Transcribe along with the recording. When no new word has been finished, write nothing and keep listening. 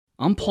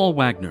I'm Paul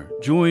Wagner.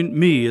 Join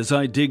me as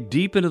I dig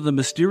deep into the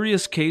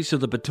mysterious case of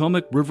the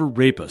Potomac River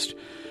rapist.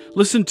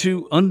 Listen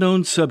to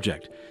Unknown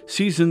Subject,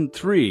 Season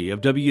 3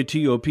 of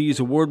WTOP's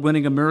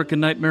award-winning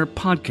American Nightmare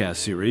podcast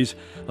series,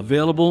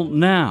 available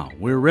now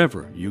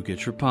wherever you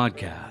get your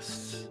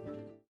podcasts.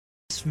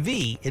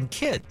 V in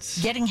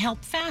kids. Getting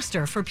help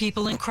faster for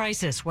people in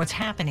crisis. What's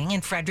happening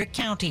in Frederick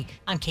County?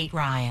 I'm Kate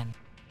Ryan.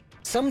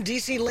 Some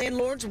D.C.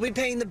 landlords will be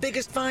paying the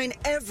biggest fine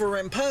ever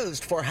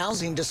imposed for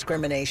housing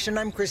discrimination.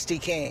 I'm Christy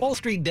King. Wall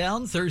Street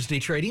down, Thursday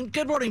trading.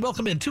 Good morning.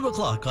 Welcome in 2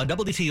 o'clock on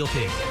WTOP.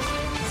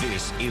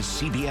 This is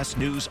CBS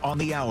News on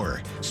the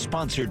Hour,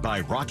 sponsored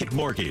by Rocket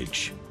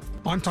Mortgage.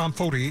 I'm Tom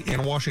Foti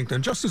in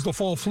Washington. Just as the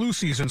fall flu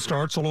season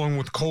starts, along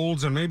with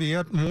colds and maybe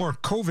yet more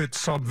COVID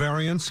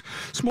subvariants,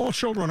 small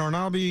children are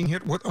now being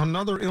hit with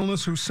another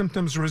illness whose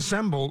symptoms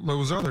resemble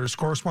those others.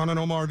 Correspondent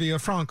Omar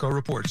Villafranca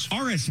reports.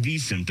 RSV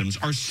symptoms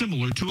are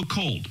similar to a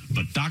cold,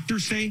 but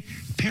doctors say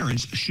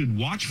parents should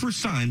watch for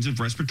signs of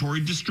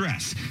respiratory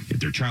distress if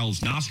their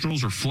child's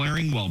nostrils are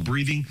flaring while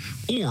breathing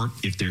or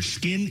if their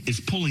skin is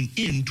pulling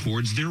in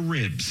towards their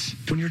ribs.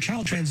 When your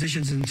child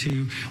transitions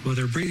into, well,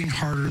 they're breathing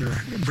harder,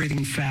 they're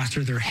breathing faster,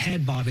 their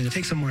head bobbing,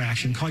 take some more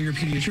action. Call your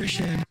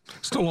pediatrician.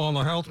 Still on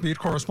the Health Beat,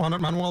 correspondent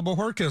Manuel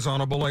Bojorquez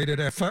on a belated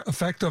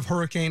effect of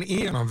Hurricane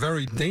Ian, a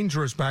very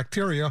dangerous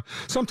bacteria,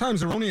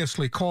 sometimes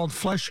erroneously called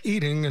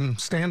flesh-eating and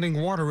standing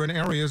water in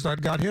areas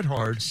that got hit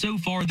hard. So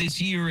far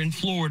this year in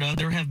Florida,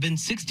 there have been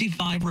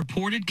 65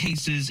 reported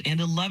cases and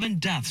 11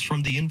 deaths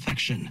from the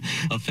infection.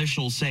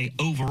 Officials say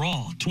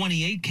overall,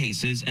 28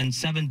 cases and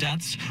 7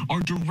 deaths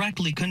are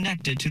directly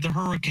connected to the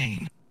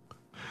hurricane.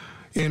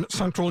 In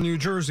central New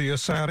Jersey, a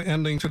sad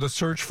ending to the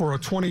search for a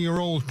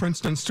 20-year-old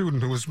Princeton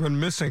student who has been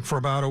missing for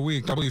about a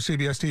week.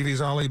 WCBS TV's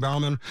Ali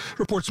Bauman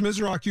reports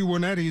Mizrak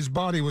Uwanetti's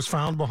body was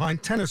found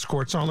behind tennis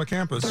courts on the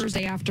campus.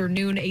 Thursday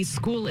afternoon, a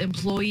school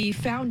employee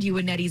found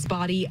Uwanetti's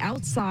body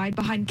outside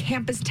behind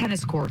campus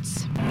tennis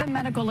courts. The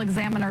medical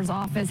examiner's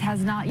office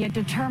has not yet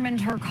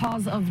determined her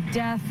cause of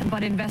death,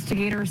 but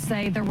investigators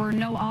say there were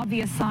no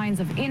obvious signs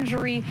of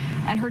injury,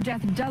 and her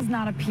death does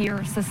not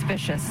appear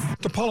suspicious.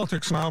 To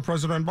politics now,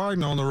 President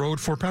Biden on the road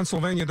for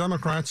Pennsylvania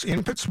Democrats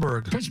in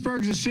Pittsburgh.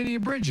 Pittsburgh's a city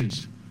of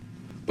bridges,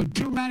 but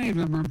too many of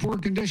them are in poor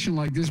condition,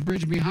 like this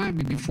bridge behind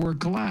me before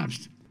it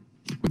collapsed.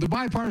 With the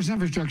bipartisan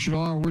infrastructure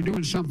law, we're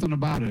doing something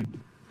about it.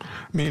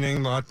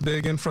 Meaning that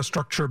big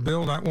infrastructure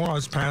bill that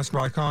was passed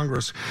by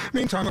Congress.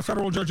 Meantime, a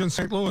federal judge in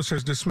St. Louis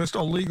has dismissed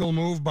a legal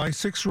move by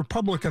 6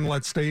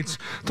 Republican-led states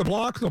to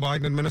block the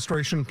Biden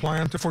administration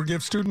plan to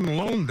forgive student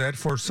loan debt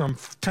for some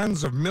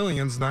tens of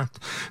millions that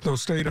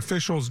those state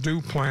officials do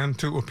plan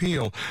to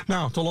appeal.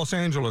 Now to Los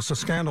Angeles, a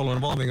scandal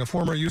involving a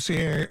former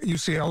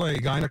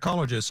UCLA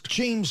gynecologist.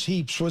 James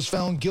Heaps was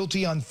found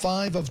guilty on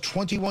 5 of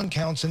 21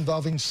 counts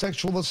involving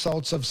sexual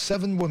assaults of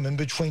 7 women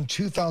between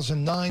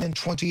 2009 and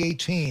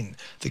 2018.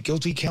 The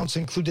guilty counts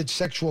included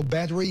sexual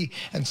battery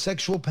and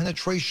sexual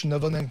penetration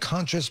of an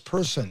unconscious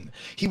person.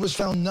 He was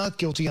found not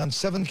guilty on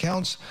 7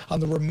 counts. On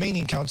the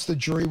remaining counts, the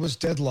jury was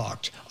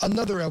deadlocked.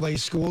 Another LA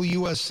school,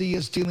 USC,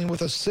 is dealing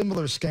with a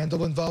similar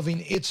scandal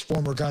involving its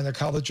former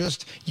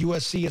gynecologist.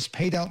 USC has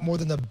paid out more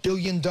than $1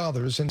 billion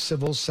in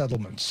civil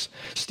settlements.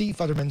 Steve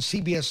Futterman,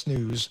 CBS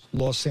News,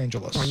 Los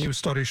Angeles. A new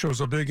study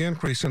shows a big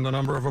increase in the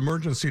number of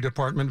emergency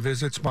department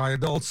visits by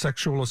adult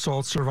sexual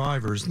assault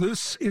survivors.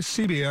 This is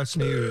CBS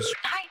News.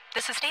 Hi.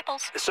 This is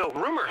Staples. So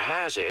rumor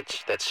has it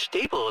that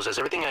Staples has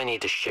everything I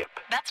need to ship.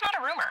 That's not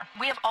a rumor.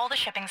 We have all the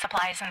shipping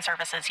supplies and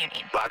services you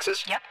need.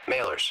 Boxes? Yep.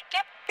 Mailers?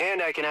 Yep.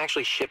 And I can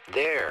actually ship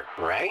there,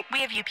 right?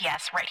 We have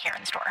UPS right here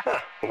in store. Huh.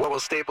 What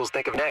will Staples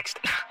think of next?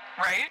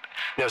 Right?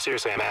 No,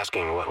 seriously, I'm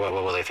asking, what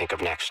will they think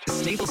of next?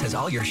 Staples has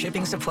all your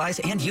shipping supplies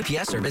and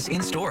UPS service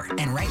in store.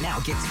 And right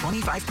now, get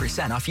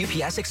 25% off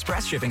UPS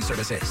Express shipping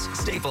services.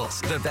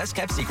 Staples, the best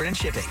kept secret in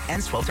shipping.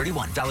 Ends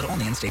 12/31. Valid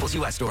only in Staples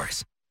U.S.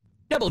 stores.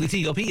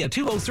 WTOP at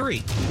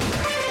 2:03.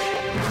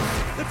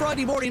 Good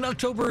Friday morning,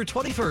 October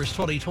 21st,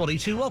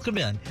 2022. Welcome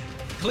in.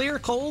 Clear,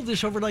 cold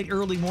this overnight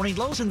early morning.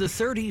 Lows in the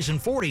 30s and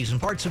 40s in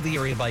parts of the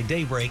area by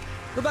daybreak.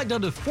 We're back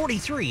down to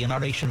 43 in our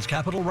nation's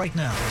capital right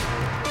now.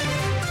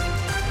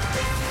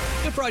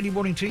 Good Friday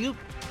morning to you.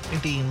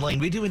 Dean Lane,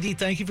 we do indeed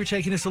thank you for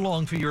taking us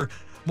along for your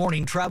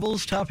morning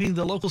travels, topping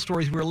the local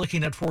stories we're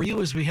looking at for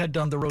you as we head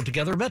down the road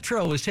together.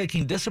 Metro is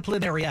taking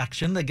disciplinary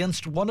action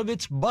against one of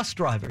its bus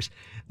drivers.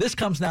 This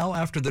comes now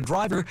after the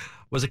driver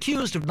was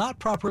accused of not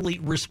properly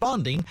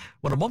responding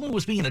when a woman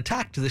was being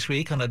attacked this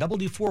week on a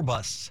W4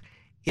 bus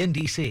in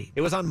D.C.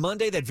 It was on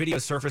Monday that video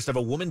surfaced of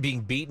a woman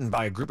being beaten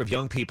by a group of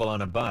young people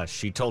on a bus.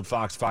 She told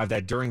Fox 5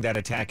 that during that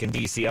attack in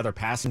D.C., other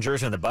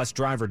passengers and the bus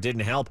driver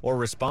didn't help or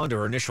respond to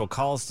her initial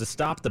calls to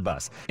stop the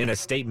bus. In a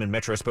statement,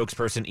 Metro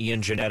spokesperson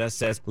Ian Janetta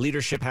says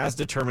leadership has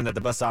determined that the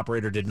bus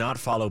operator did not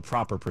follow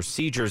proper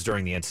procedures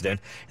during the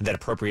incident and that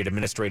appropriate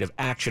administrative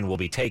action will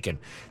be taken.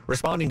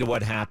 Responding to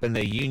what happened,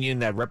 the union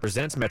that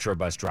represents Metro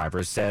bus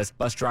drivers says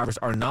bus drivers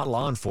are not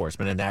law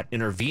enforcement and that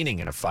intervening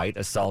in a fight,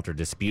 assault, or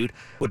dispute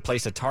would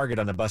place a target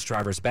on the the bus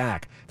driver's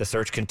back. The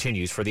search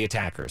continues for the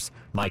attackers.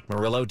 Mike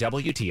Murillo,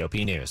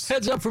 WTOP News.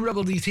 Heads up from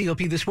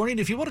WTOP this morning.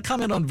 If you want to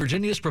comment on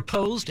Virginia's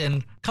proposed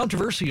and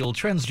controversial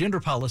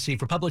transgender policy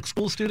for public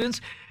school students,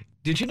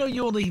 did you know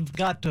you only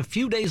got a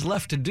few days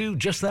left to do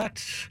just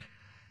that?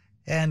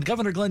 And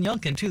Governor Glenn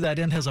Youngkin, to that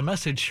end, has a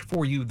message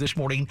for you this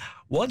morning.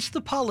 Once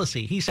the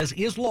policy, he says,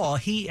 is law,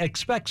 he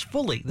expects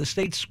fully the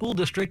state's school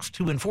districts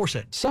to enforce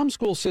it. Some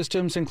school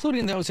systems,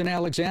 including those in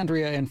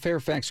Alexandria and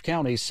Fairfax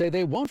counties, say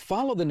they won't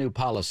follow the new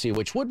policy,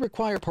 which would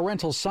require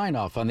parental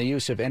sign-off on the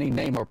use of any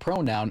name or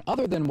pronoun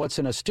other than what's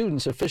in a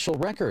student's official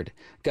record.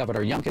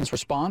 Governor Youngkin's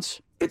response?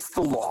 It's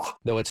the law.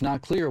 Though it's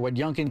not clear what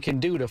Youngkin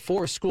can do to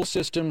force school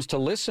systems to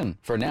listen.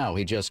 For now,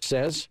 he just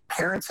says,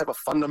 parents have a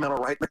fundamental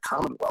right in the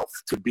Commonwealth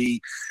to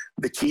be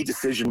the key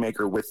decision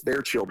maker with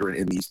their children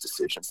in these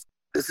decisions.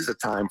 This is a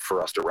time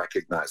for us to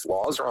recognize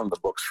laws are on the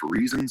books for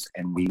reasons,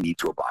 and we need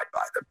to abide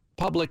by them.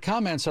 Public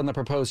comments on the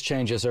proposed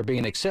changes are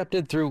being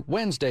accepted through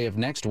Wednesday of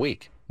next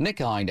week. Nick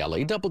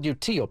Einelli,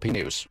 WTOP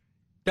News.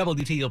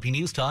 WTOP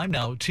News Time,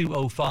 now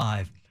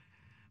 2:05.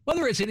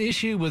 Whether it's an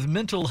issue with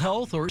mental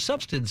health or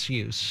substance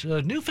use,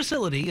 a new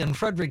facility in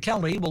Frederick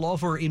County will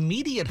offer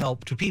immediate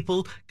help to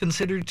people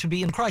considered to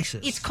be in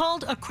crisis. It's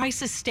called a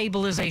Crisis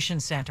Stabilization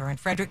Center, and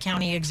Frederick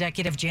County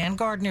Executive Jan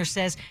Gardner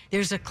says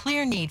there's a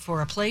clear need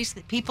for a place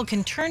that people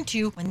can turn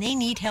to when they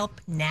need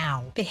help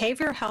now.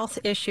 Behavioral health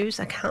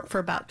issues account for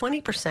about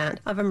 20%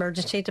 of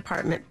emergency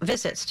department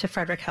visits to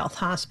Frederick Health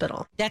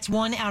Hospital. That's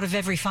 1 out of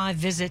every 5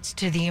 visits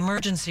to the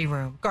emergency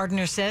room.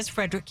 Gardner says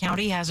Frederick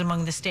County has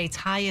among the state's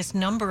highest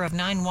number of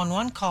 911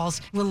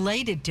 calls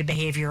related to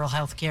behavioral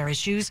health care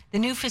issues. The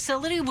new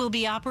facility will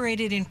be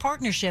operated in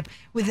partnership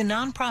with the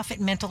nonprofit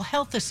Mental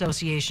Health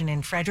Association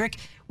in Frederick,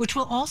 which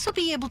will also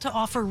be able to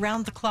offer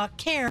round-the-clock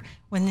care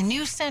when the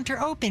new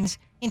center opens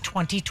in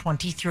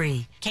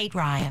 2023. Kate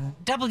Ryan,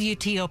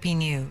 WTOP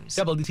News.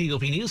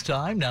 WTOP News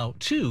Time, now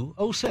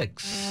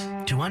 2:06.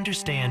 To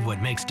understand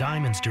what makes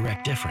Diamonds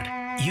Direct different,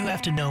 you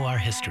have to know our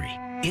history.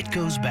 It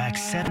goes back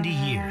 70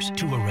 years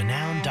to a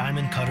renowned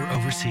diamond cutter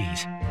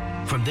overseas.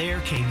 From there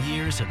came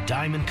years of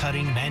diamond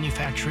cutting,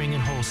 manufacturing,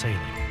 and wholesaling,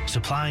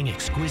 supplying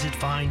exquisite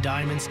fine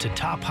diamonds to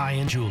top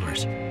high-end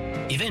jewelers.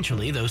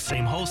 Eventually, those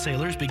same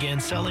wholesalers began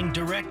selling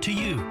direct to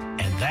you,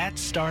 and that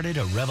started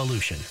a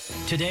revolution.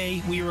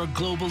 Today, we are a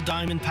global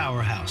diamond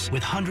powerhouse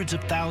with hundreds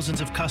of thousands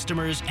of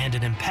customers and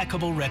an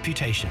impeccable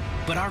reputation.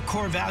 But our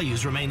core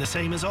values remain the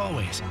same as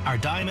always. Our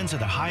diamonds are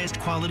the highest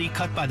quality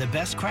cut by the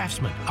best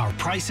craftsmen. Our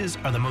prices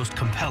are the most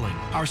compelling.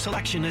 Our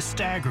selection is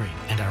staggering,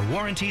 and our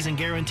warranties and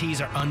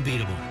guarantees are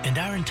unbeatable. And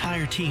our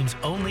entire team's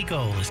only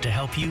goal is to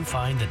help you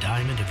find the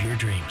diamond of your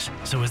dreams.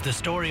 So as the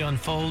story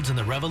unfolds and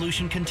the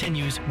revolution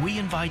continues, we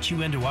invite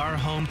you into our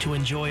home to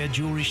enjoy a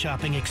jewelry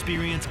shopping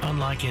experience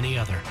unlike any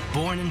other.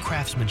 Born in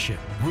craftsmanship,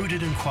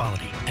 rooted in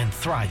quality, and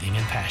thriving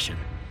in passion.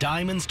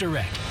 Diamonds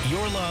Direct,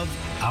 your love,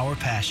 our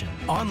passion.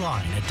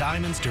 Online at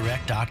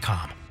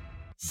diamondsdirect.com.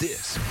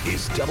 This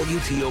is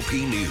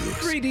WTOP News.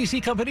 3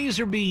 D.C. companies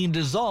are being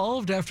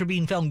dissolved after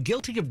being found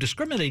guilty of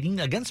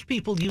discriminating against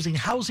people using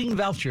housing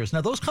vouchers.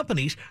 Now, those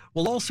companies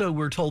will also,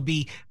 we're told,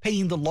 be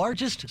paying the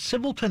largest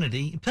civil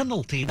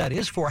penalty, that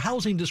is, for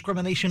housing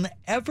discrimination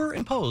ever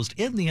imposed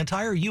in the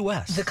entire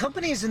U.S. The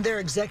companies and their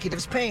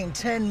executives paying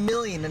 $10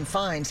 million in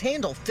fines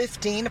handle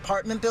 15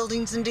 apartment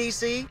buildings in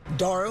D.C.,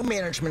 Darrow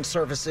Management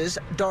Services,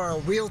 Darrow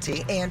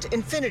Realty, and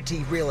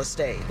Infinity Real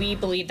Estate. We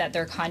believe that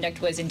their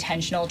conduct was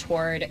intentional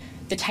toward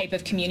the type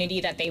of community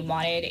that they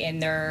wanted in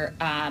their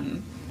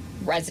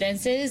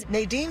residences.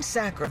 Nadine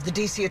Sacker of the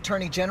D.C.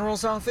 Attorney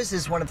General's office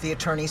is one of the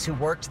attorneys who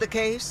worked the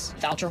case.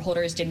 Voucher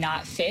holders did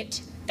not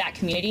fit that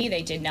community.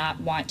 They did not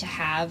want to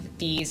have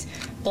these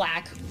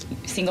Black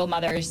single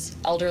mothers,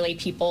 elderly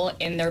people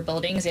in their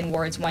buildings in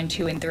wards 1,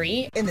 2, and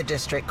 3. In the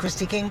district,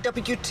 Christy King,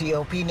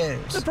 WTOP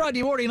News. The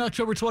Friday morning,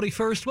 October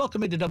 21st.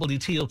 Welcome into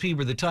WTOP,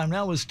 where the time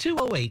now is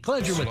 2:08.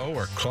 Glad you're with us. Slow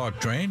or clogged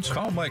drains?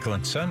 Call Michael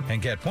 & Son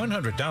and get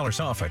 $100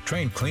 off at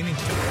drain cleaning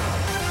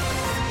today.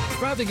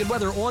 Traffic and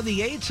weather on the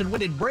 8s and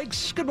when it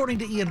breaks. Good morning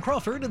to Ian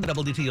Crawford in the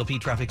WTOP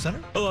Traffic Center.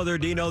 Hello there,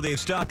 Dino. They've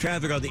stopped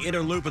traffic on the inner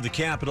loop of the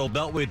Capitol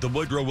Beltway at the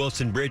Woodrow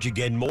Wilson Bridge.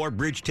 Again, more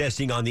bridge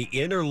testing on the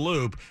inner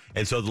loop,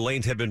 and so the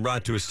lanes have been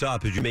brought to a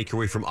stop as you make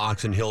your way from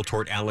Oxon Hill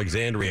toward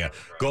Alexandria.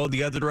 Go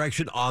the other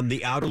direction on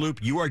the outer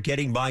loop. You are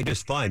getting by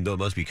just fine, though it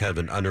must be kind of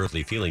an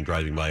unearthly feeling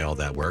driving by all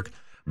that work.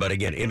 But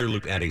again, inner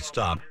loop at a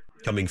stop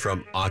coming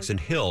from Oxon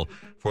Hill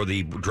for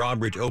the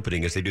drawbridge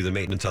opening as they do the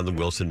maintenance on the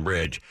Wilson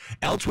Bridge.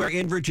 Elsewhere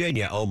in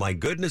Virginia, oh my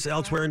goodness,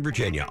 elsewhere in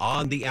Virginia,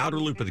 on the outer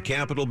loop of the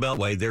Capitol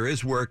Beltway, there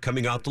is work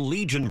coming off the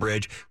Legion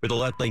Bridge with the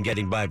left lane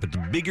getting by. But the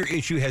bigger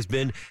issue has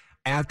been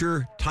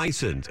after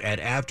Tyson's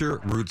and after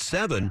Route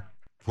 7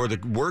 for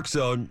the work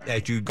zone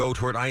as you go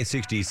toward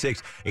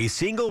I-66. A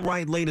single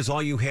right lane is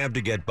all you have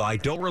to get by.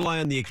 Don't rely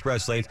on the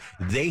express lanes.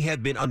 They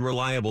have been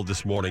unreliable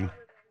this morning.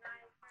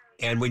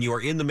 And when you are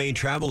in the main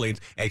travel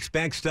lanes,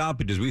 expect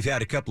stoppages. We've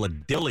had a couple of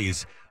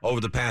dillies over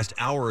the past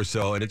hour or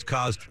so, and it's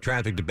caused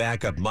traffic to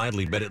back up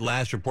mildly. But at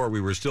last report, we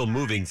were still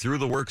moving through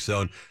the work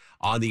zone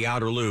on the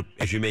outer loop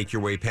as you make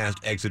your way past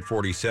exit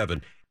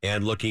 47.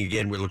 And looking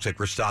again, it looks like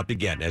we're stopped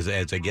again. As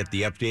I get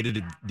the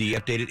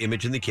updated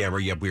image in the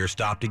camera, yep, we are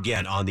stopped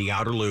again on the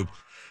outer loop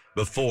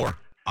before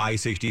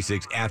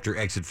I-66 after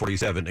exit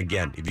 47.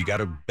 Again, if you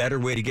got a better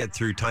way to get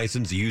through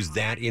Tyson's, use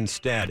that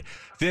instead.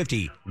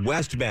 50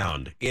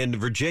 westbound in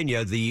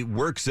Virginia, the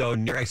work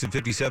zone near exit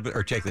 57,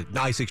 or check the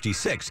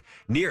I-66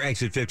 near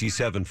exit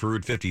 57 for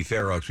Route 50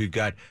 Fair Oaks. We've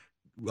got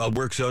a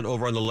work zone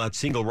over on the left,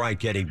 single right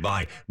getting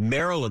by.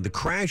 Maryland, the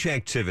crash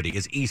activity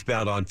is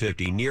eastbound on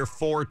 50 near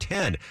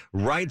 410.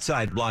 Right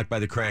side blocked by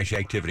the crash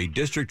activity.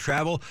 District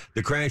travel,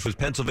 the crash was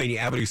Pennsylvania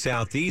Avenue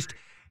Southeast.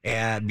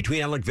 And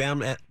between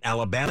Alabama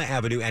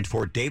Avenue and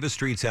Fort Davis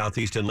Street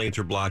Southeast, and lanes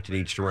are blocked in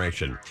each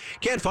direction.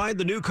 Can't find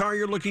the new car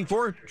you're looking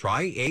for?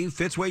 Try a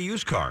Fitzway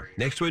used car.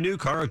 Next to a new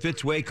car, a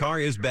Fitzway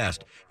car is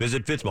best.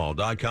 Visit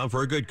fitzmall.com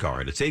for a good car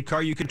and a safe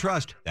car you can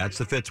trust. That's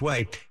the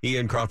Fitzway.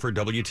 Ian Crawford,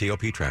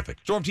 WTOP Traffic.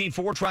 Storm Team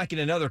 4 tracking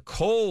another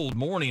cold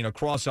morning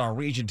across our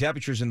region.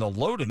 Temperatures in the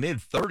low to mid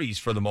 30s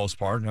for the most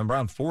part, and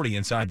around 40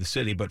 inside the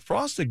city. But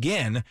frost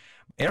again,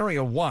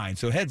 area wide.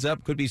 So heads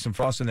up, could be some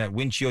frost in that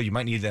windshield. You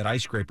might need that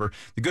ice scraper.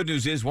 The good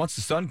news is once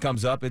the sun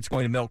comes up, it's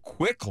going to melt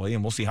quickly,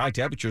 and we'll see high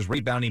temperatures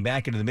rebounding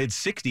back into the mid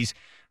 60s.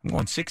 I'm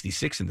going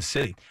 66 in the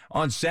city.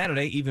 On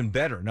Saturday, even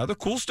better. Another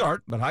cool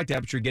start, but high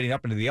temperature getting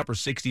up into the upper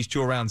 60s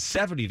to around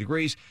 70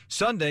 degrees.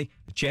 Sunday,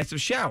 a chance of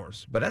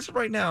showers. But as of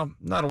right now,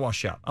 not a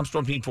washout. I'm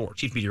Storm Team 4,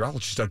 Chief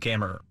Meteorologist Doug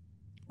Kammerer.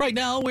 Right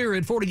now, we're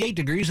at 48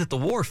 degrees at the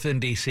Wharf in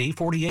D.C.,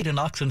 48 in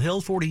Oxon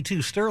Hill,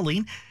 42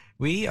 Sterling.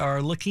 We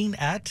are looking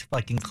at, if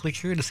I can click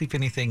here to see if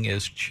anything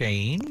has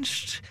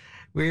changed.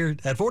 We're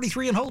at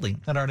 43 and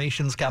holding at our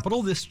nation's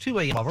capital this 2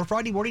 a.m. hour,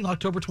 Friday morning,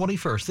 October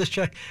 21st. This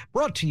check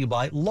brought to you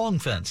by Long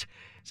Fence.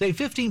 Save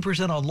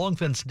 15% on Long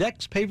Fence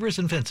decks, pavers,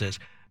 and fences.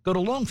 Go to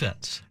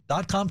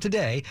longfence.com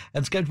today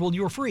and schedule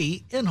your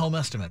free in-home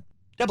estimate.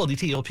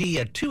 WTOP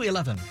at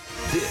 2:11.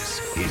 This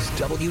is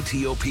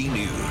WTOP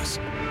News.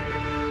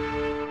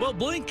 Well,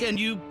 blink and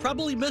you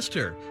probably missed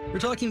her. We're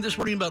talking this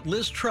morning about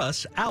Liz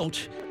Truss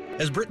out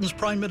as Britain's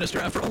Prime Minister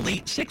after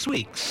only 6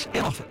 weeks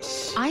in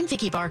office. I'm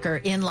Vicky Barker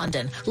in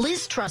London.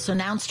 Liz Truss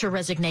announced her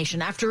resignation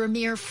after a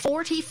mere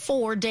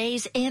 44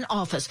 days in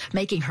office,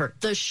 making her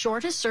the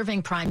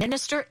shortest-serving Prime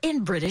Minister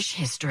in British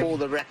history. All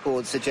the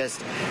records are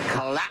just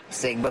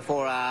collapsing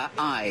before our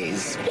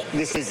eyes.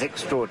 This is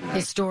extraordinary.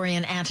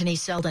 Historian Anthony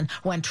Selden.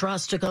 When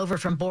Truss took over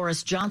from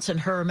Boris Johnson,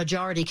 her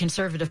majority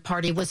Conservative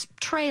Party was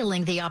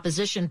trailing the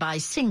opposition by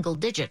single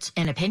digits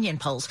in opinion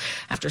polls.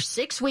 After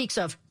 6 weeks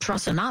of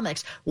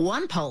Trussonomics,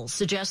 one poll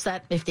suggests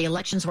that if the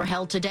elections were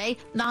held today,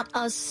 not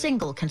a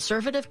single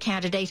Conservative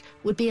candidate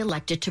would be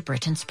elected to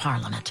Britain's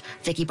Parliament.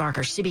 Vicky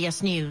Barker,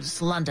 CBS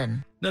News,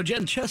 London. Now,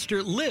 Jen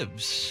Chester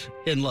lives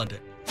in London.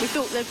 We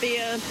thought there'd be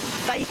a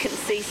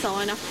vacancy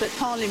sign up at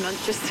Parliament,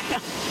 just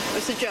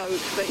as a joke.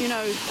 But you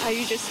know how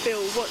you just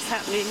feel what's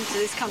happening to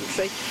this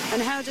country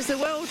and how does the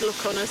world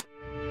look on us?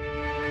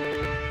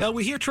 Now,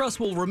 we hear Truss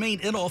will remain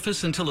in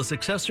office until a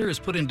successor is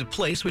put into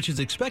place, which is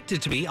expected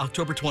to be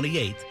October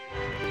 28th.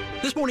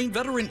 This morning,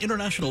 veteran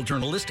international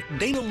journalist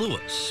Dana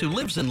Lewis, who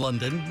lives in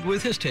London,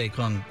 with his take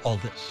on all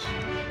this.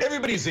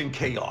 Everybody's in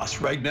chaos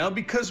right now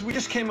because we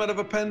just came out of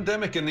a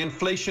pandemic and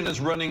inflation is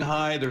running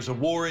high. There's a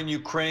war in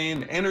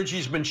Ukraine.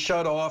 Energy's been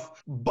shut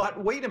off.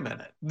 But wait a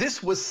minute.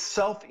 This was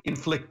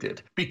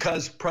self-inflicted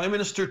because Prime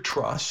Minister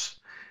Truss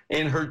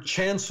and her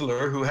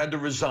chancellor, who had to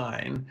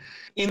resign,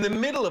 in the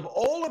middle of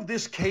all of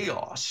this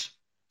chaos,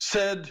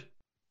 said,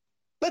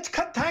 let's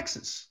cut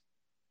taxes.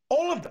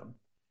 All of them.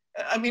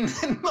 I mean,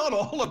 not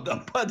all of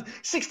them, but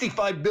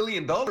 $65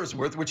 billion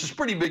worth, which is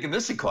pretty big in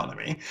this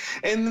economy.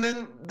 And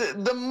then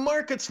the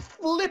markets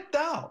flipped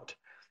out.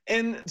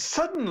 And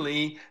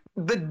suddenly,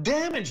 the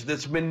damage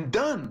that's been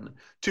done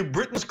to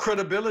Britain's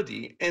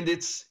credibility and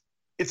its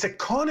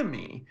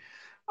economy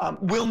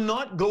will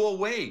not go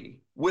away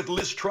with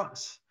Liz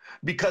Truss.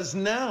 Because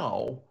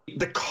now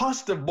the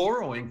cost of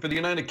borrowing for the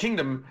United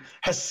Kingdom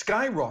has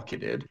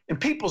skyrocketed and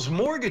people's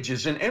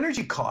mortgages and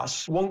energy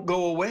costs won't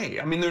go away.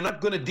 I mean, they're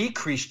not going to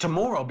decrease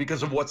tomorrow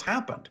because of what's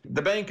happened.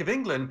 The Bank of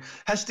England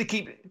has to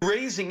keep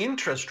raising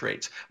interest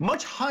rates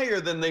much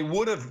higher than they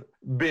would have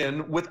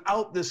been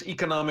without this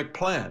economic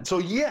plan. So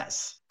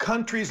yes,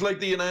 countries like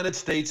the United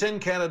States and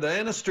Canada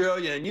and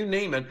Australia and you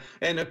name it,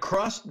 and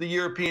across the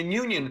European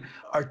Union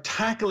are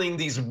tackling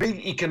these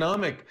big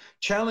economic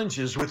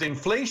challenges with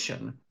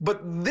inflation.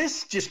 But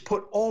this just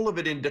put all of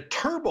it into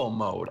turbo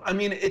mode. I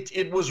mean,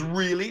 it was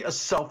really a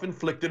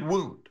self-inflicted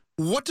wound.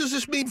 What does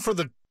this mean for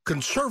the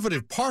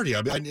Conservative Party?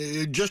 I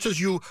mean, just as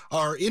you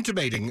are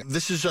intimating,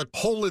 this is a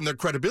hole in their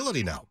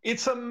credibility now.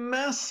 It's a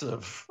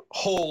massive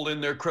hole in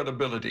their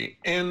credibility.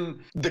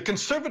 And the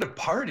Conservative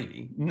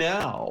Party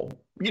now,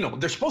 you know,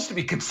 they're supposed to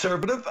be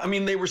conservative. I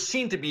mean, they were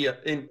seen to be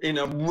in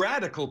a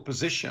radical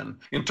position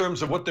in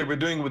terms of what they were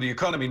doing with the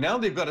economy. Now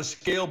they've got to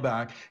scale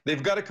back.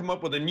 They've got to come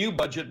up with a new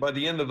budget by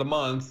the end of the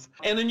month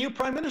and a new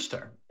prime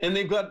minister. And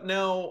they've got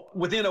now,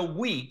 within a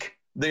week,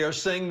 they are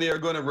saying they are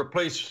going to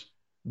replace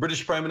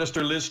British Prime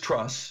Minister Liz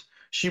Truss.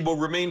 She will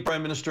remain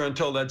Prime Minister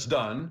until that's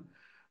done.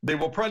 They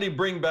will probably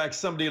bring back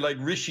somebody like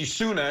Rishi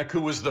Sunak,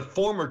 who was the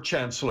former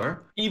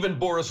chancellor. Even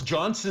Boris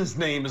Johnson's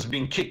name is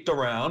being kicked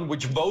around,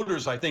 which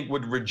voters, I think,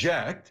 would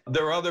reject.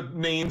 There are other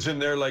names in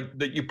there like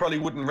that you probably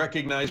wouldn't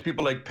recognize,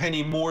 people like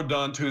Penny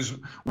Mordaunt, who's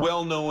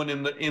well known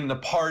in the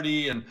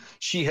party, and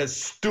she has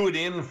stood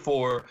in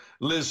for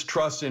Liz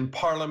Truss in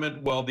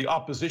Parliament while the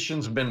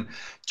opposition's been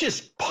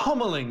just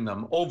pummeling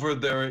them over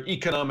their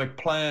economic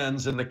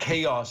plans and the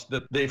chaos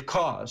that they've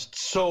caused.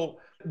 So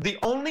the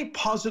only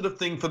positive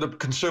thing for the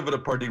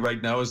Conservative Party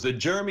right now is that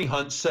Jeremy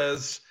Hunt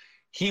says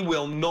he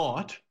will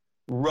not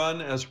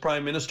run as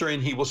Prime Minister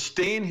and he will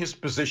stay in his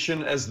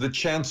position as the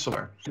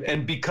Chancellor.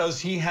 And because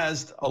he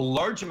has a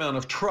large amount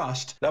of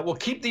trust, that will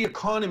keep the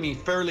economy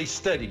fairly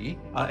steady.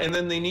 And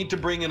then they need to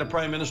bring in a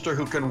Prime Minister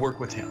who can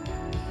work with him.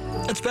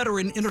 That's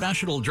veteran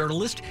international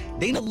journalist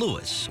Dana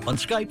Lewis on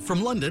Skype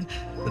from London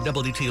with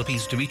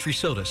WTOP's Dimitri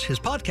Sotis. His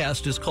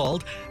podcast is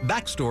called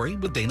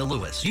Backstory with Dana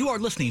Lewis. You are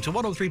listening to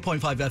 103.5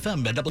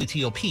 FM at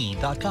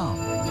WTOP.com.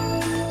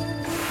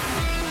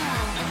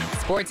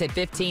 Sports at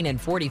 15 and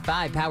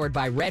 45, powered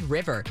by Red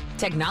River.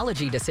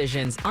 Technology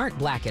decisions aren't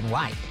black and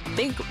white.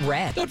 Think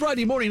red. Good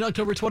Friday morning,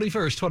 October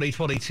 21st,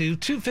 2022.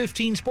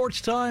 2:15 sports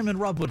time, and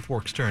Rob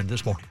Woodfork's turn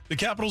this morning. The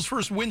Capitals'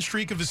 first win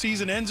streak of the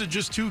season ends at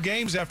just 2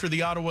 games after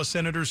the Ottawa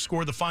Senators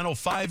scored the final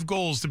 5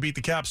 goals to beat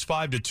the Caps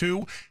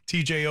 5-2.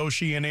 TJ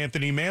Oshie and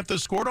Anthony Mantha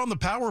scored on the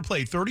power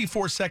play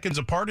 34 seconds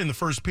apart in the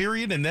first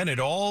period, and then it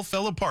all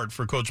fell apart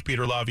for Coach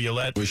Peter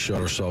Laviolette. We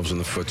shot ourselves in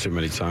the foot too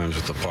many times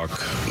with the puck.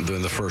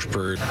 In the first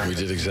period, we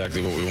did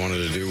exactly what we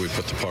wanted to do. We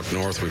put the puck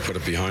north, we put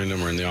it behind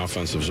them, we're in the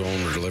offensive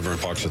zone, we're delivering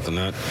pucks at the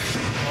net.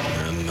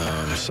 And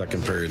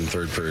second period and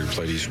third period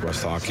played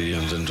East-West hockey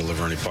and didn't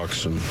deliver any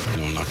pucks, and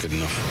not good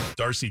enough.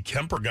 Darcy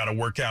Kemper got a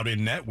workout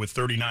in net with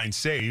 39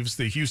 saves.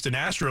 The Houston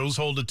Astros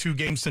hold a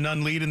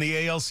 2-0 lead in the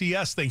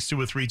ALCS thanks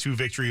to a 3-2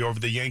 victory over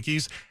the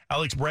Yankees.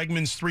 Alex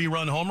Bregman's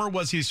 3-run homer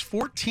was his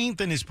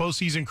 14th in his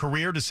postseason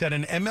career to set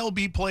an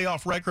MLB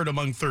playoff record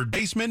among third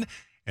basemen.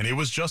 And it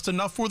was just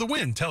enough for the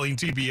win, telling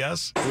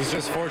TBS. I was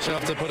just fortunate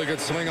enough to put a good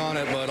swing on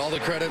it, but all the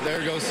credit there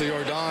goes to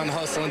Jordan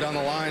hustling down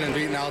the line and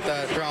beating out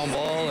that ground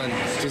ball, and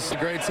just a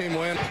great team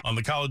win. On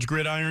the college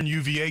gridiron,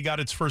 UVA got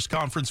its first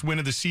conference win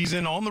of the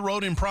season on the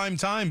road in prime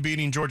time,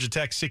 beating Georgia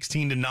Tech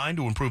 16-9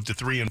 to improve to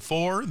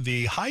 3-4.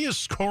 The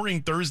highest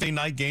scoring Thursday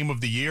night game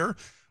of the year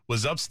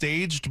was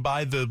upstaged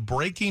by the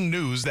breaking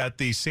news that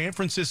the San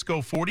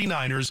Francisco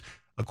 49ers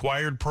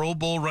acquired Pro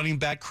Bowl running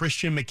back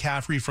Christian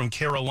McCaffrey from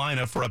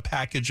Carolina for a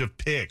package of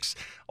picks.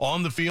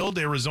 On the field,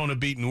 Arizona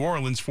beat New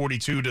Orleans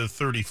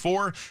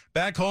 42-34.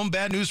 Back home,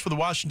 bad news for the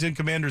Washington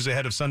Commanders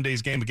ahead of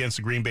Sunday's game against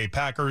the Green Bay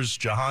Packers.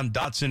 Jahan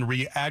Dotson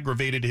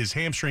re-aggravated his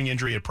hamstring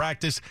injury at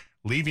practice,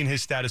 leaving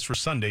his status for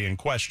Sunday in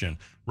question.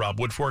 Rob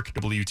Woodfork,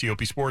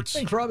 WTOP Sports.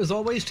 Thanks, Rob. As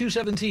always,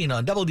 2:17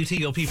 on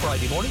WTOP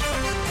Friday morning.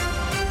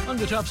 Among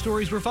the top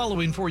stories we're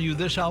following for you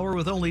this hour,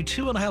 with only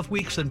 2.5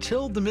 weeks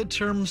until the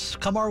midterms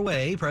come our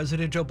way,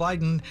 President Joe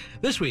Biden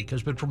this week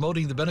has been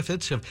promoting the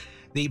benefits of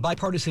the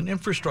bipartisan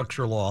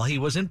infrastructure law. He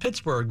was in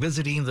Pittsburgh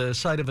visiting the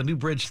site of a new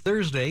bridge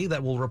Thursday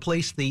that will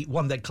replace the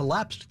one that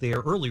collapsed there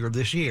earlier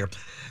this year.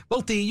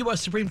 Both the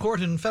U.S. Supreme Court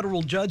and a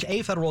federal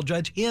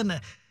judge in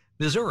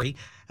Missouri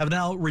have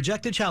now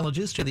rejected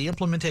challenges to the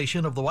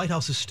implementation of the White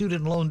House's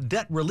student loan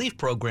debt relief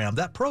program.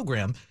 That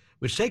program,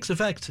 which takes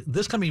effect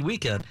this coming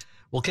weekend,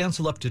 will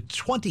cancel up to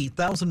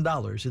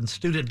 $20,000 in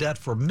student debt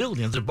for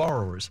millions of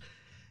borrowers.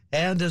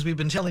 And as we've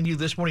been telling you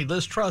this morning,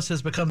 Liz Truss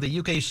has become the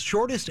UK's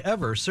shortest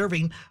ever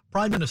serving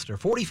prime minister,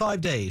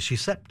 45 days. She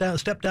stepped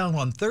down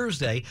on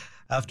Thursday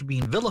after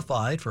being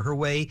vilified for her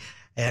way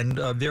and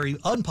very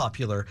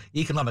unpopular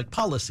economic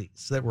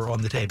policies that were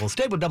on the table.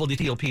 Stay with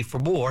WTOP for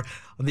more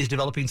on these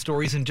developing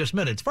stories in just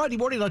minutes. Friday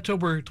morning,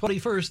 October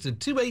 21st at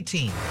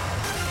 2:18.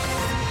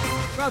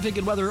 Traffic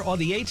and weather on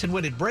the 8s and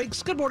when it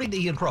breaks. Good morning to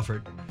Ian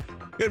Crawford.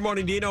 Good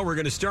morning, Dino. We're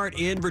going to start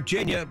in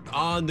Virginia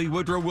on the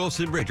Woodrow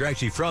Wilson Bridge, or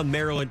actually from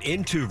Maryland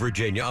into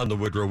Virginia on the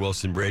Woodrow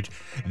Wilson Bridge.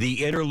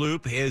 The inner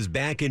loop is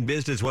back in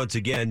business once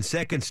again.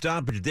 Second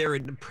stoppage there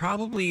in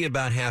probably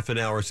about half an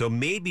hour. So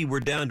maybe we're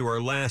down to our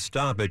last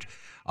stoppage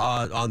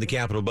on the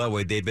Capitol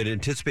Beltway. They've been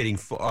anticipating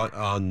 4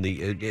 on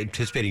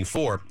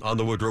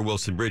the Woodrow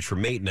Wilson Bridge for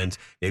maintenance.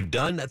 They've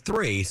done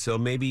 3, so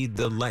maybe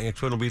the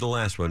next one will be the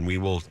last one. We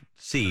will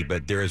see,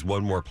 but there is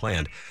one more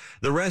planned.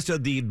 The rest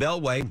of the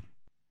Beltway.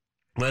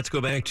 Let's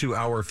go back to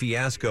our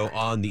fiasco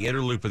on the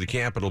inner loop of the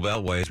Capitol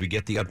Beltway as we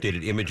get the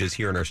updated images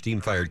here on our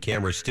steam-fired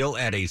cameras. Still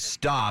at a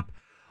stop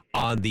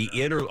on the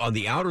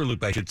outer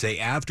loop, I should say,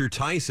 after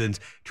Tyson's,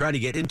 trying to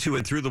get into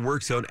and through the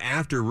work zone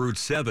after Route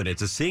 7.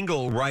 It's a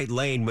single right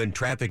lane when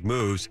traffic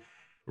moves.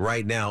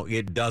 Right now,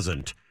 it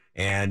doesn't.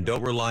 And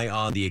don't rely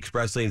on the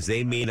express lanes.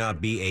 They may not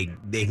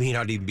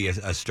even be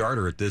a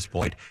starter at this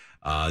point.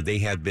 They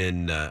have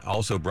been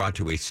also brought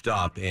to a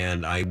stop,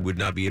 and I would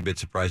not be a bit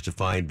surprised to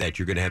find that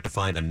you're going to have to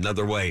find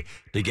another way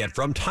to get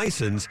from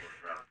Tyson's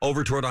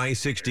over toward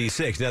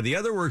I-66. Now, the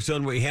other work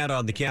zone we had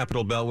on the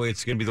Capitol Beltway,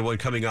 it's going to be the one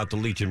coming out to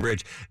Legion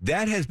Bridge.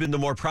 That has been the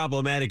more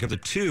problematic of the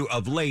two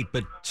of late,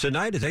 but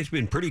tonight has actually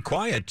been pretty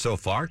quiet so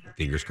far,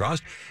 fingers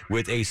crossed,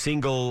 with a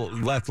single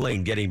left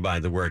lane getting by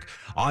the work.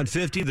 On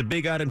 50, the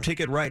big item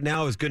ticket right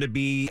now is going to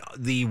be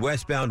the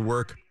westbound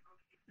work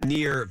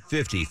near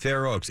 50,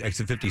 Fair Oaks,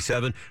 exit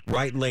 57,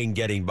 right lane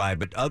getting by,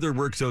 but other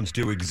work zones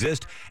do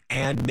exist,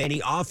 and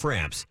many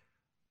off-ramps,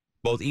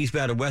 both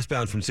eastbound and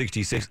westbound from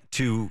 66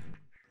 to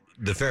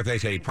the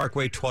Fairfax County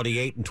Parkway,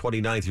 28 and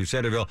 29 through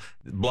Centerville,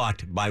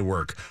 blocked by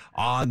work.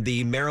 On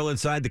the Maryland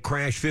side, the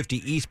crash 50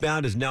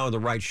 eastbound is now on the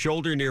right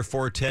shoulder near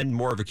 410,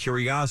 more of a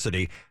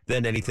curiosity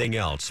than anything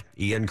else.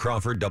 Ian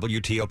Crawford,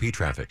 WTOP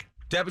Traffic.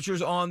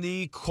 Temperatures on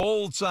the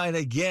cold side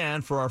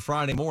again for our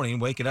Friday morning.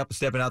 Waking up and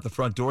stepping out the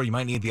front door, you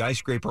might need the ice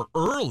scraper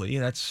early.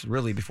 That's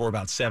really before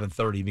about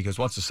 7:30 because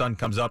once the sun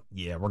comes up,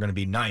 we're going to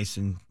be nice,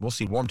 and we'll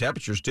see warm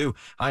temperatures too.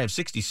 High of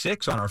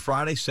 66 on our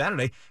Friday.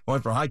 Saturday,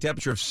 going for a high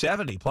temperature of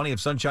 70. Plenty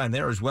of sunshine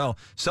there as well.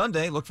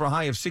 Sunday, look for a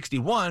high of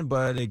 61,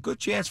 but a good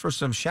chance for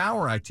some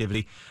shower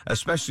activity,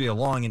 especially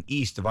along and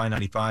east of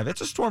I-95.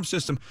 It's a storm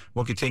system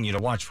we'll continue to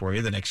watch for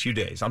you the next few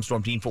days. I'm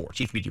Storm Team 4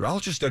 Chief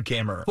Meteorologist Doug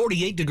Kammerer.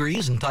 48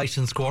 degrees in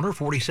Tyson's Corner.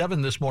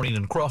 47 this morning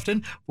in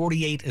Crofton,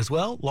 48 as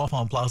well,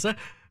 L'Enfant Plaza.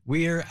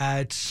 We're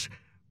at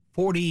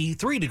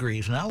 43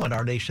 degrees now in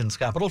our nation's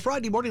capital.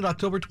 Friday morning,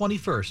 October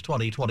 21st,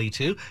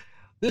 2022.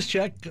 This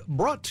check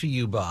brought to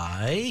you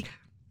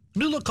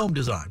New Look Home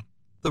Design.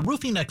 The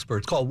roofing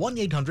experts. Call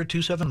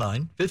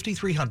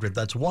 1-800-279-5300.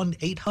 That's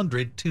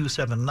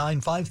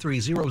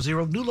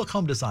 1-800-279-5300.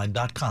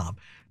 NewLookHomeDesign.com.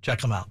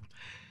 Check them out.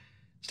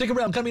 Stick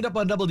around. Coming up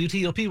on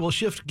WTOP, we'll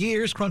shift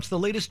gears, crunch the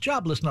latest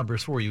jobless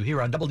numbers for you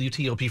here on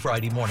WTOP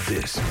Friday morning.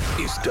 This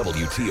is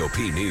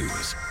WTOP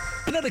News.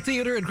 Kinetic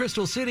Theater in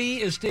Crystal City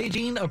is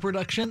staging a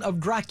production of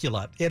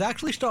Dracula. It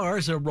actually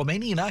stars a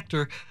Romanian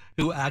actor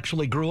who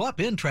actually grew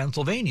up in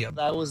Transylvania.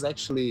 I was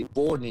actually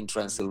born in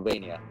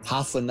Transylvania,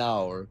 half an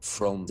hour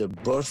from the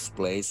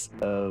birthplace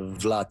of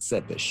Vlad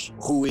Tepes,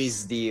 who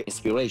is the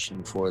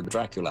inspiration for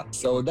Dracula.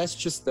 So that's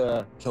just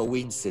a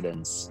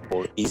coincidence,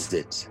 or is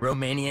it?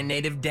 Romanian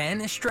native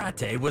Dan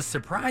Estrate was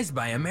surprised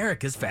by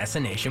America's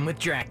fascination with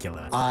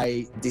Dracula.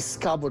 I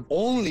discovered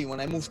only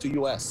when I moved to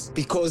US,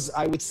 because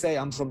I would say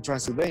I'm from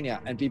Transylvania,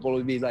 and people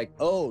would be like,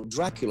 oh,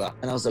 Dracula.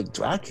 And I was like,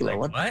 Dracula?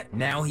 What?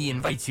 Now he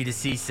invites you to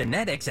see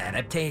Synetics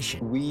adaptation.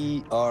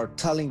 We are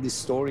telling this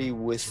story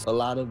with a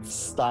lot of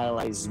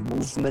stylized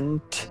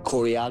movement,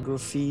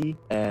 choreography,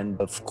 and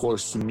of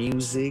course,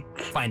 music.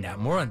 Find out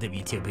more on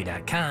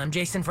WTOP.com.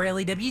 Jason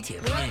Fraley,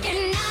 WTOP.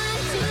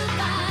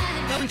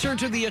 Now we turn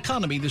to the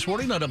economy this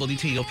morning on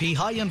WTOP.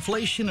 High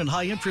inflation and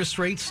high interest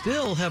rates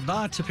still have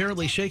not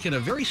apparently shaken a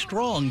very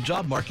strong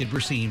job market we're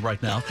seeing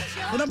right now.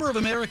 The number of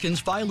Americans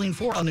filing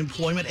for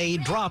unemployment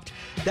aid dropped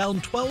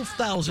down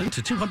 12,000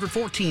 to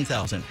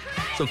 214,000.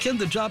 So can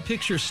the job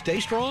picture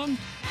stay strong?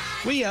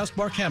 We asked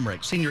Mark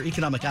Hamrick, senior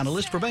economic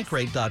analyst for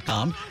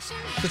Bankrate.com,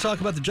 to talk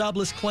about the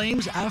jobless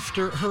claims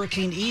after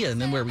Hurricane Ian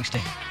and where we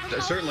stand.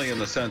 Certainly in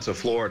the sense of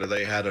Florida,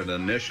 they had an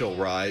initial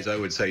rise, I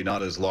would say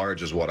not as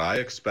large as what I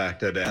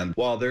expected. And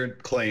while their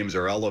claims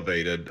are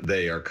elevated,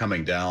 they are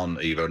coming down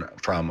even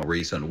from a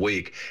recent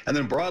week. And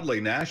then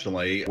broadly,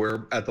 nationally,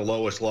 we're at the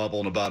lowest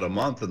level in about a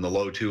month in the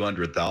low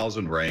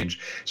 200,000 range.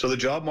 So the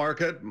job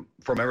market,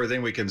 from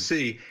everything we can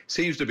see,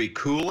 seems to be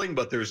cooling,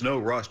 but there's no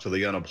rush to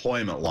the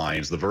unemployment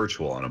lines, the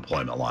virtual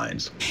unemployment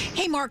lines.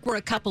 Hey, Mark, we're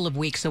a couple of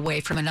weeks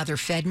away from another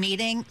Fed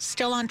meeting.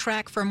 Still on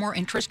track for more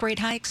interest rate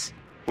hikes?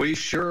 We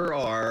sure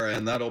are,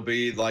 and that'll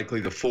be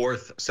likely the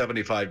fourth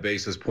 75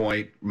 basis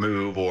point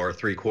move, or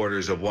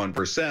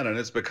 0.75%. And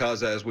it's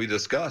because, as we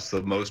discussed,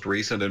 the most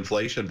recent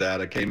inflation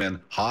data came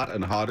in hot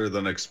and hotter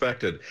than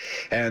expected.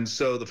 And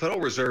so the Federal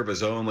Reserve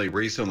has only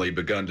recently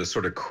begun to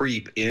sort of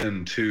creep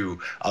into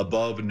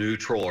above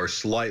neutral or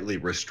slightly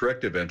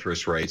restrictive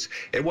interest rates.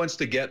 It wants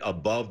to get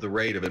above the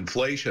rate of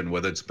inflation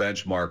with its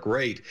benchmark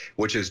rate,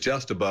 which is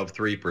just above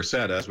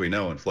 3%. As we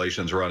know,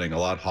 inflation's running a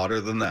lot hotter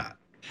than that.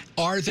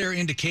 Are there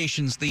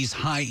indications these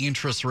high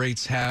interest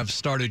rates have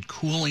started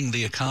cooling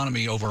the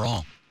economy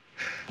overall?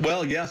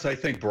 Well, yes, I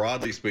think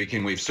broadly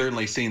speaking, we've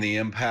certainly seen the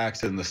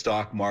impacts in the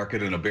stock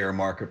market in a bear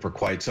market for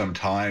quite some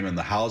time, and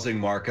the housing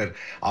market,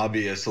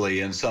 obviously,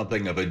 in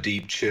something of a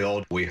deep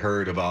chill. We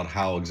heard about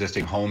how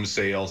existing home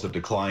sales have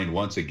declined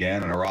once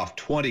again and are off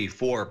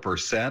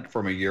 24%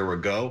 from a year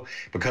ago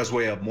because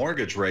we have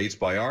mortgage rates,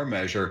 by our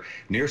measure,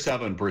 near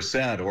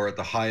 7%, or at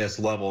the highest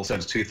level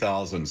since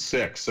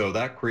 2006. So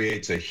that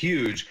creates a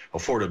huge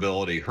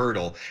affordability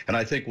hurdle, and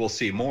I think we'll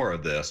see more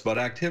of this. But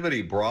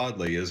activity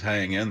broadly is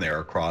hanging in there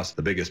across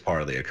the biggest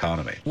part of the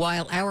economy.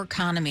 While our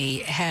economy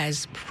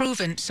has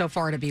proven so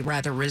far to be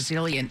rather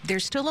resilient,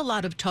 there's still a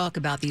lot of talk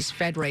about these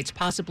Fed rates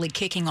possibly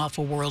kicking off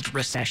a world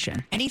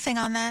recession. Anything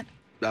on that?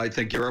 I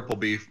think Europe will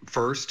be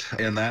first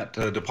in that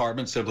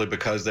department simply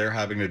because they're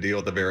having to deal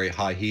with the very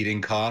high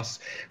heating costs.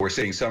 We're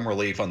seeing some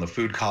relief on the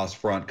food cost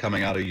front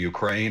coming out of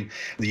Ukraine.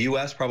 The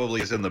U.S.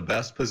 probably is in the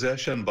best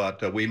position,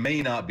 but we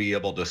may not be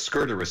able to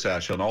skirt a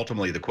recession.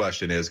 Ultimately, the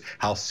question is,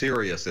 how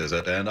serious is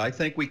it? And I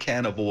think we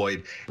can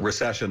avoid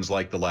recessions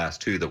like the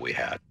last two that we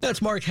had.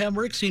 That's Mark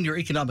Hamrick, Senior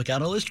Economic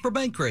Analyst for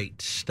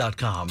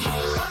Bankrate.com.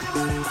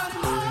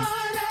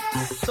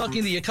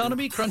 Talking the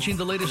economy, crunching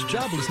the latest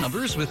jobless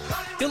numbers with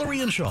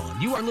Hillary and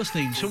Sean. You are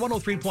listening to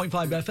 103.5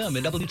 FM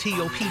and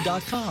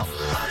WTOP.com.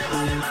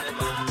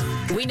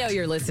 We know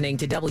you're listening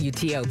to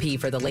WTOP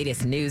for the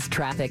latest news,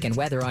 traffic, and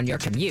weather on your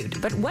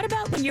commute. But what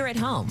about when you're at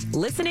home?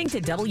 Listening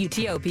to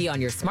WTOP on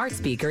your smart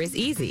speaker is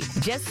easy.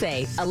 Just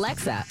say,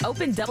 Alexa,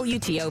 open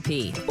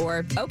WTOP.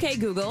 Or, OK,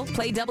 Google,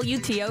 play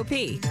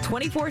WTOP.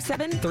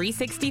 24/7,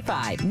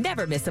 365.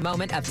 Never miss a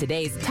moment of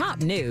today's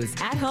top news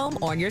at home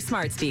on your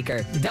smart speaker.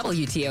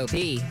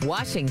 WTOP,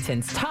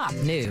 Washington's top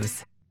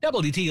news.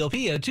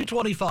 WTOP at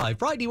 2:25,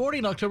 Friday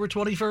morning, October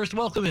 21st.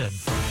 Welcome in.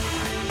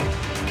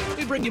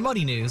 We bring you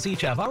money news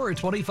each half hour at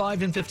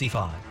 25 and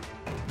 55.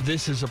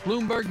 This is a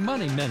Bloomberg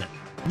Money Minute.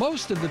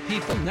 Most of the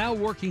people now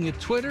working at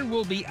Twitter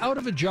will be out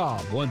of a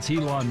job once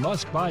Elon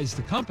Musk buys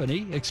the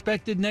company,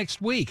 expected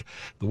next week.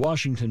 The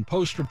Washington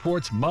Post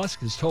reports Musk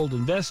has told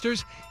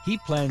investors he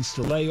plans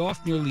to lay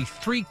off nearly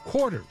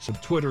 3/4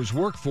 of Twitter's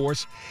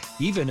workforce.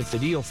 Even if the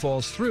deal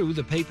falls through,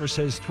 the paper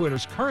says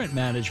Twitter's current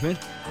management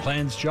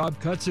plans job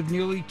cuts of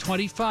nearly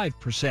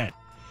 25%.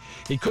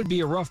 It could be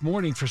a rough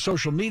morning for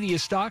social media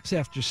stocks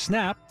after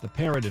Snap, the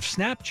parent of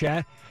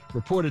Snapchat,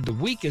 reported the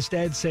weakest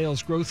ad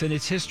sales growth in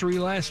its history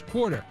last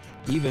quarter,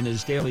 even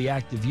as daily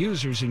active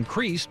users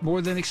increased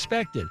more than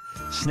expected.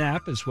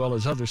 Snap, as well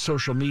as other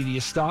social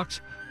media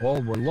stocks,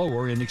 all were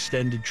lower in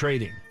extended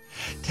trading.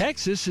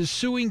 Texas is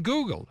suing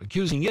Google,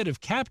 accusing it of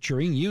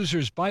capturing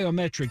users'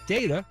 biometric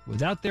data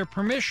without their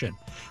permission.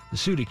 The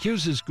suit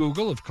accuses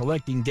Google of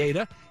collecting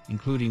data,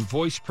 including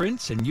voice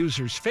prints and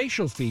users'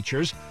 facial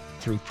features,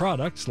 through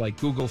products like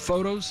Google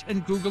Photos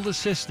and Google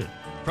Assistant.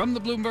 From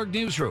the Bloomberg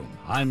Newsroom,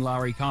 I'm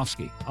Larry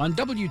Kofsky on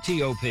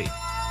WTOP.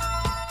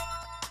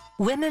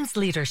 Women's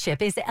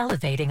leadership is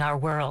elevating our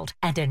world,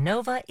 and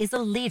Inova is a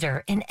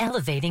leader in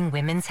elevating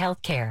women's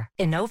health care.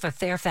 Inova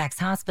Fairfax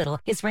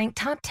Hospital is ranked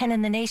top 10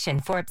 in the nation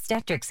for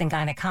obstetrics and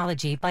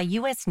gynecology by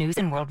U.S. News &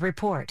 World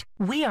Report.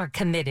 We are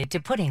committed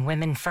to putting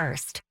women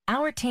first.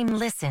 Our team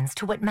listens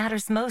to what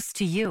matters most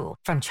to you,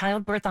 from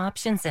childbirth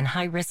options and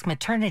high-risk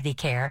maternity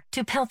care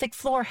to pelvic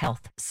floor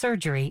health,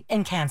 surgery,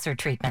 and cancer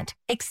treatment.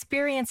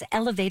 Experience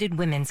elevated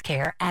women's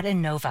care at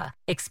Inova.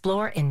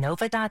 Explore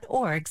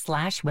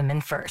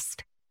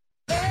Inova.org/womenfirst.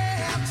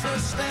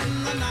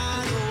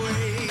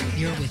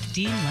 You're with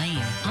Dean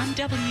Lane on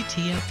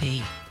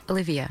WTOP.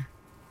 Olivia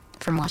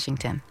from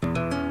Washington.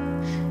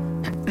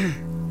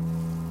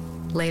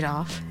 Laid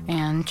off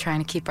and trying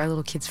to keep our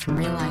little kids from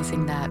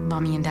realizing that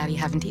mommy and daddy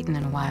haven't eaten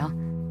in a while.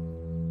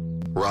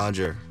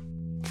 Roger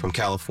from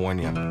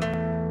California.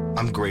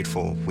 I'm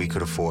grateful we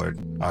could afford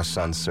our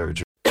son's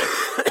surgery.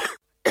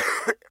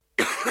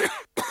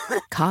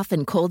 Cough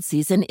and cold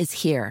season is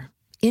here.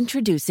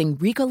 Introducing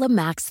Ricola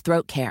Max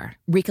Throat Care,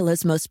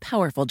 Ricola's most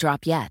powerful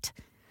drop yet.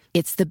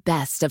 It's the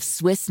best of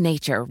Swiss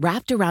nature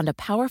wrapped around a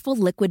powerful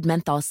liquid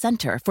menthol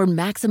center for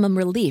maximum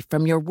relief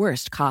from your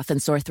worst cough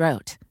and sore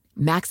throat.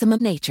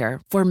 Maximum nature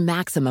for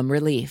maximum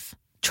relief.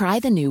 Try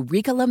the new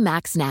Ricola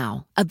Max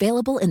now,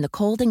 available in the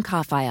cold and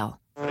cough aisle.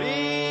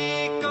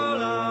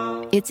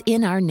 Ricola. It's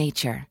in our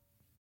nature.